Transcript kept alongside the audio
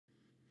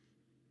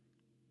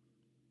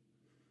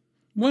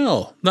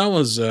Well, that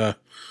was,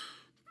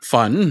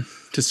 fun,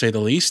 to say the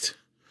least.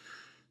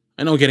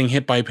 I know getting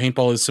hit by a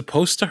paintball is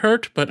supposed to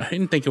hurt, but I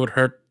didn't think it would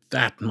hurt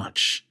that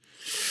much.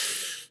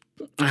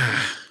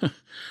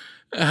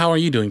 How are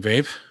you doing,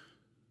 babe?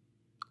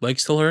 Leg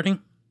still hurting?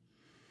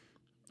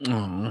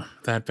 Oh,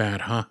 that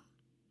bad, huh?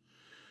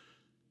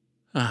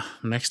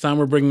 Next time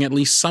we're bringing at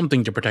least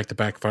something to protect the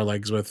back of our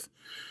legs with.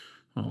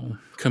 Oh,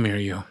 come here,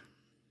 you.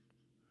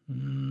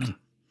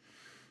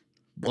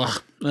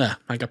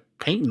 I got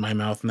paint in my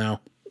mouth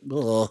now.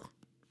 Ugh.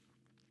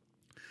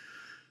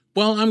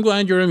 Well, I'm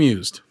glad you're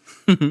amused.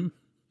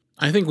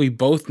 I think we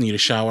both need a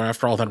shower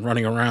after all that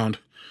running around.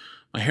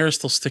 My hair is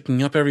still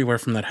sticking up everywhere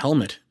from that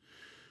helmet.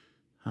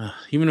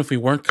 Even if we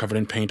weren't covered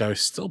in paint, I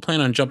still plan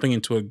on jumping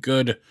into a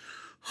good,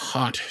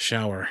 hot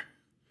shower.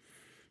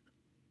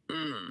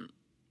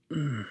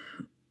 I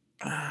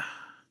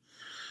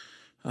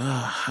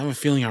have a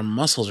feeling our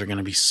muscles are going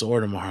to be sore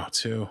tomorrow,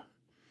 too.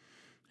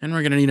 And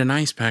we're going to need an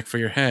ice pack for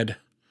your head.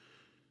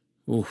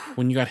 Ooh,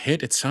 when you got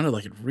hit, it sounded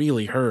like it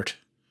really hurt.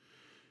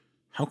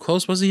 How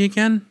close was he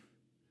again?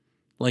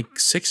 Like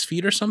 6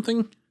 feet or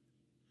something?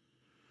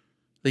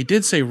 They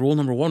did say rule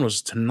number 1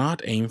 was to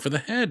not aim for the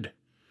head.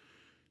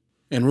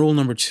 And rule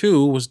number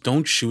 2 was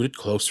don't shoot at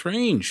close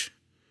range.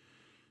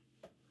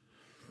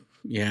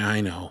 Yeah,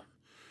 I know.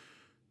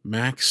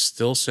 Max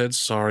still said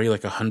sorry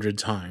like 100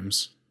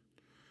 times.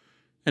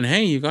 And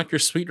hey, you got your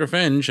sweet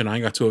revenge, and I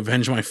got to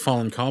avenge my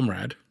fallen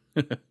comrade.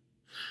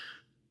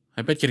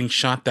 I bet getting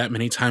shot that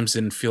many times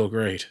didn't feel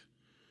great.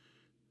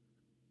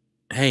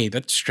 Hey,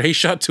 that stray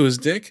shot to his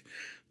dick?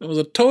 That was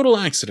a total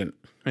accident,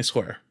 I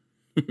swear.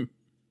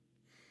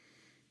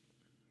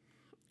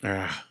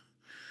 I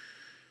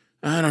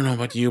don't know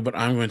about you, but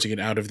I'm going to get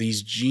out of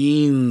these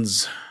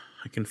jeans.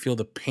 I can feel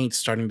the paint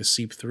starting to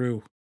seep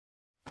through.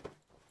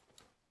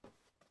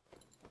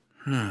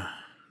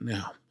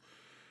 Now,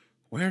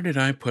 where did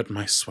I put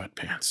my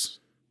sweatpants?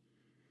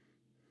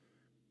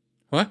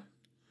 What?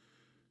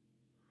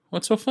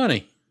 What's so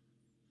funny?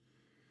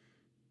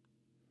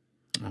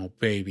 Oh,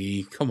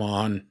 baby, come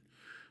on.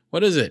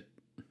 What is it?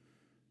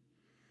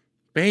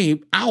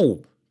 Babe,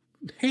 ow!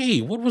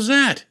 Hey, what was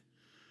that?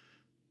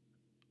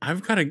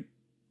 I've got a...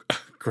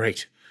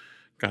 Great.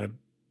 Got a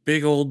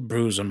big old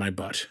bruise on my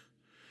butt.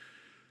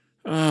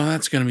 Oh,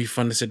 that's going to be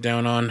fun to sit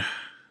down on.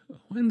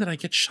 When did I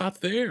get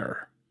shot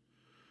there?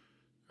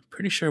 I'm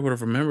pretty sure I would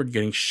have remembered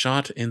getting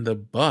shot in the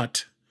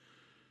butt.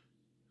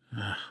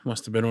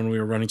 Must have been when we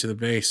were running to the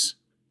base.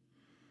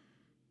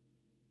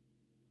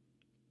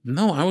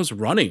 No, I was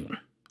running.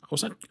 I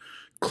was not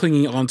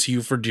clinging onto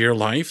you for dear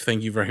life,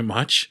 thank you very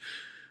much.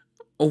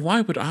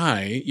 Why would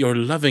I, your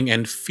loving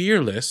and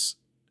fearless...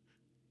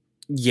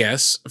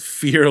 Yes,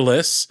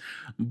 fearless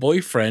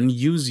boyfriend,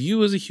 use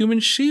you as a human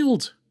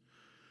shield?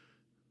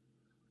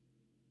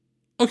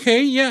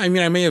 Okay, yeah, I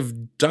mean, I may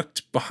have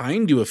ducked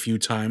behind you a few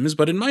times,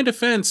 but in my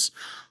defense,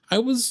 I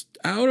was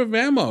out of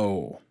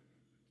ammo.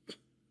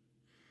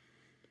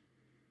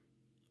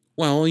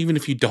 Well, even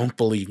if you don't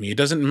believe me, it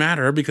doesn't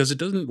matter because it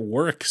doesn't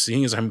work,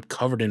 seeing as I'm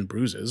covered in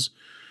bruises.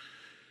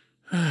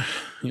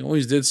 You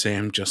always did say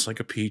I'm just like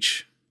a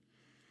peach.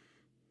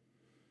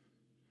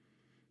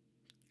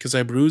 'Cause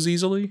I bruise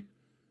easily?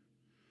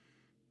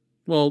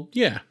 Well,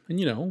 yeah, and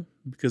you know,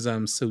 because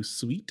I'm so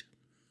sweet.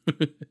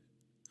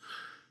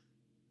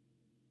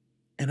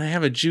 And I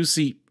have a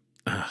juicy...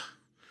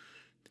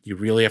 you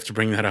really have to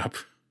bring that up?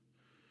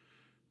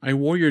 I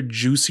wore your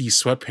juicy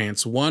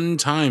sweatpants one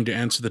time to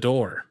answer the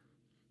door.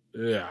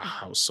 Ugh,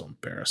 that was so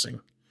embarrassing.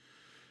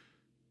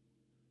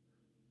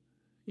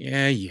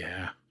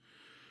 Yeah.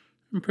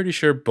 I'm pretty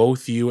sure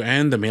both you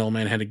and the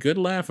mailman had a good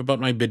laugh about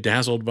my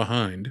bedazzled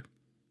behind.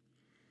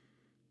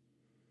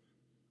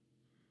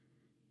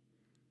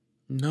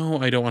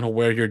 No, I don't want to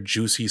wear your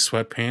juicy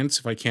sweatpants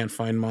if I can't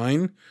find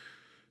mine.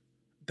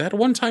 That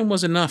one time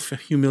was enough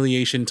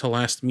humiliation to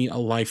last me a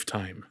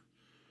lifetime.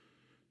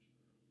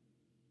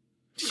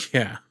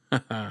 Yeah,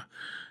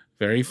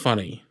 very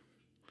funny.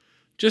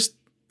 Just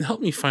help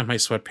me find my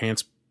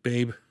sweatpants,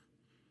 babe.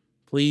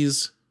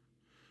 Please.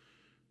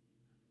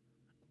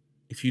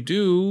 If you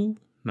do,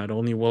 not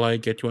only will I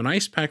get you an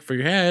ice pack for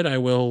your head, I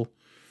will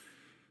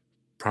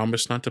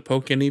promise not to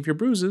poke any of your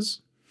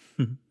bruises.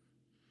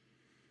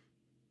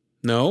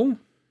 No?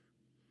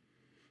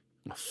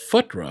 A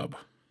foot rub?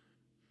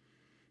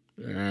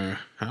 I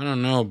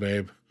don't know,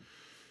 babe.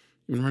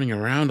 You've been running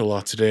around a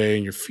lot today,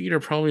 and your feet are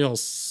probably all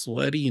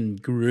sweaty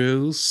and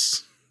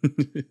gross.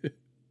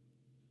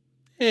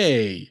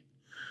 Hey,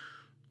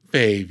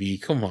 baby,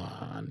 come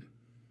on.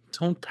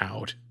 Don't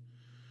pout.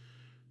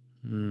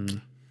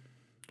 I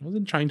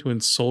wasn't trying to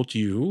insult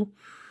you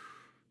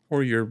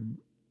or your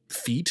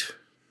feet.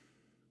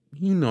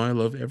 You know I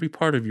love every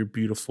part of your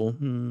beautiful,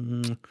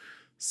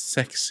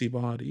 sexy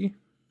body.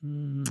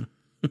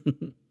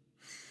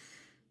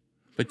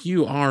 But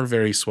you are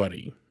very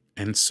sweaty,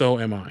 and so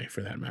am I, for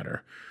that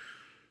matter.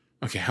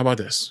 Okay, how about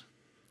this?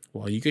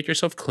 While you get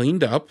yourself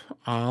cleaned up,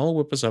 I'll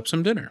whip us up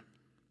some dinner.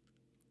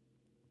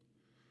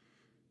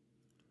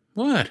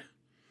 What?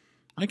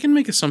 I can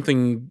make us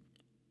something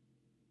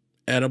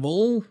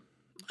edible.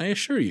 I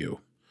assure you.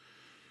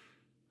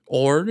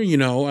 Or,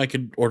 I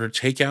could order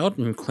takeout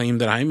and claim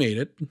that I made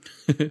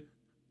it.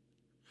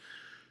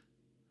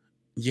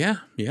 Yeah,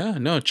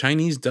 no,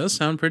 Chinese does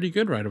sound pretty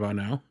good right about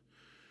now.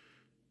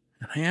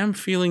 And I am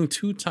feeling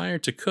too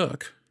tired to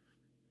cook.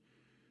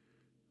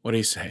 What do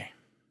you say?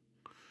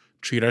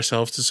 Treat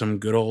ourselves to some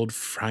good old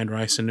fried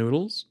rice and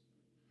noodles?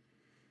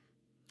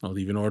 I'll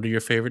even order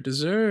your favorite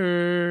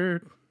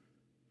dessert.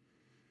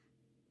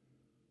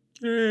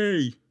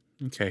 Yay!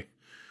 Okay.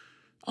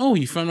 Oh,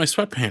 you found my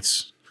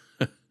sweatpants.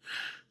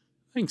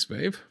 Thanks,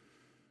 babe.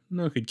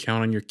 No could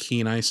count on your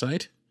keen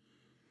eyesight.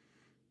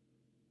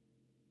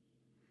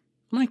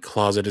 My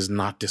closet is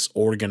not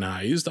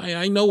disorganized.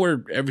 I know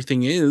where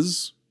everything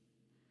is.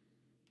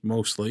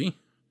 Mostly.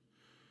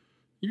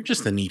 You're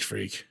just a neat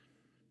freak.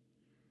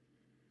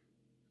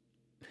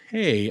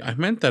 Hey, I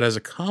meant that as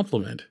a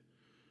compliment.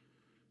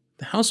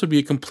 The house would be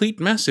a complete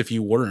mess if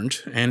you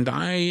weren't, and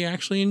I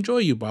actually enjoy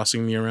you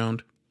bossing me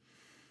around.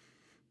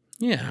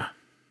 Yeah,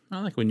 I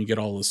like when you get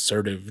all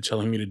assertive,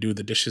 telling me to do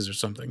the dishes or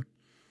something.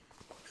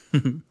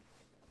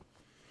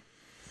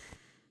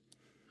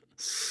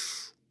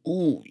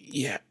 Ooh,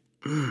 yeah.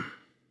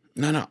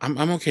 No,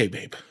 I'm okay,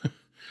 babe.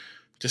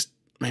 Just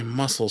my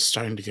muscles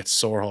starting to get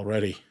sore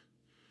already.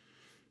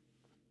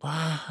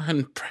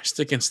 And pressed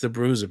against the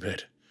bruise a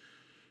bit.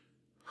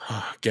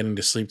 Getting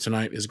to sleep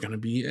tonight is going to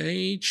be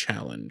a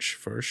challenge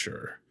for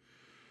sure.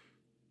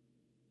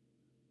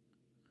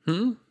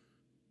 You'll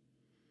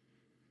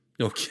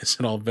kiss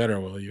it all better,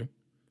 will you?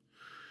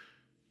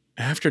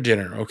 After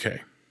dinner,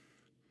 okay.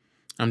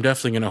 I'm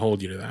definitely going to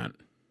hold you to that.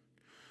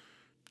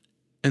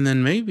 And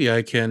then maybe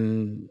I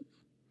can,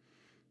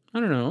 I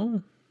don't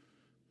know,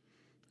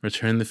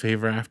 return the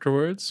favor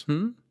afterwards,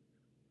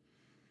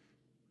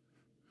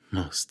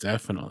 Most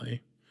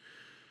definitely.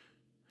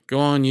 Go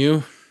on,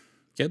 you.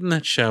 Get in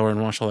that shower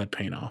and wash all that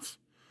paint off.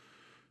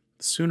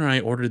 The sooner I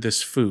order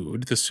this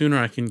food, the sooner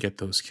I can get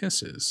those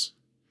kisses.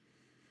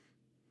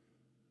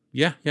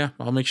 Yeah,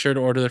 I'll make sure to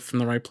order it from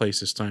the right place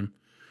this time.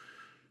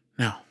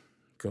 Now,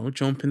 go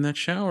jump in that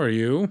shower,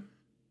 you.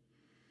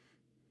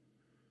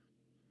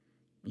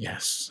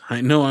 Yes,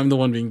 I know I'm the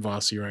one being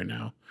bossy right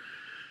now.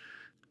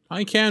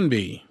 I can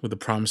be, with the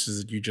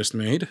promises that you just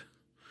made.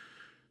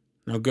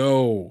 Now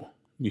go,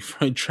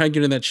 before I try to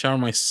get in that shower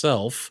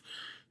myself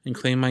and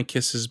claim my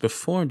kisses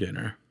before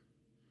dinner.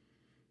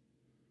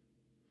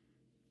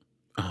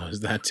 Oh,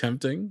 is that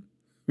tempting?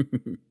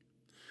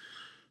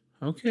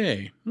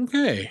 Okay.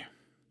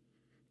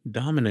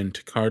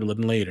 Dominant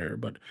Cardlin later,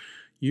 but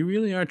you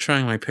really are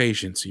trying my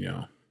patience,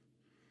 Now,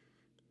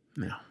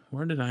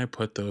 where did I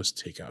put those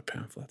takeout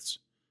pamphlets?